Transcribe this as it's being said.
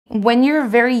When you're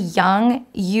very young,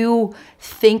 you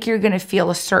think you're gonna feel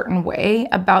a certain way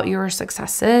about your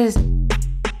successes.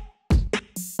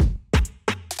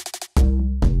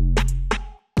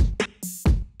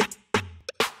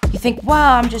 You think,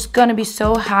 wow, I'm just gonna be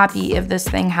so happy if this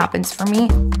thing happens for me.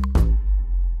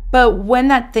 But when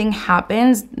that thing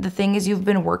happens, the thing is you've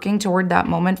been working toward that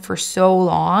moment for so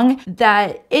long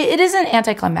that it isn't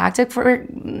anticlimactic for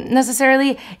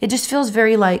necessarily, it just feels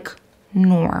very like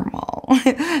normal.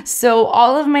 So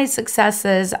all of my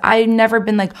successes, I've never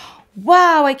been like,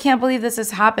 wow, I can't believe this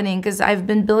is happening, because I've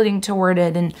been building toward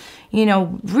it and, you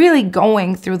know, really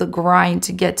going through the grind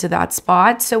to get to that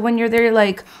spot. So when you're there, you're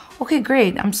like, okay,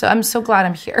 great. I'm so glad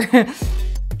I'm here.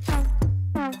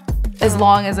 As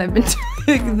long as I've been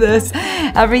doing this,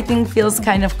 everything feels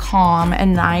kind of calm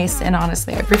and nice, and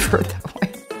honestly, I prefer that one.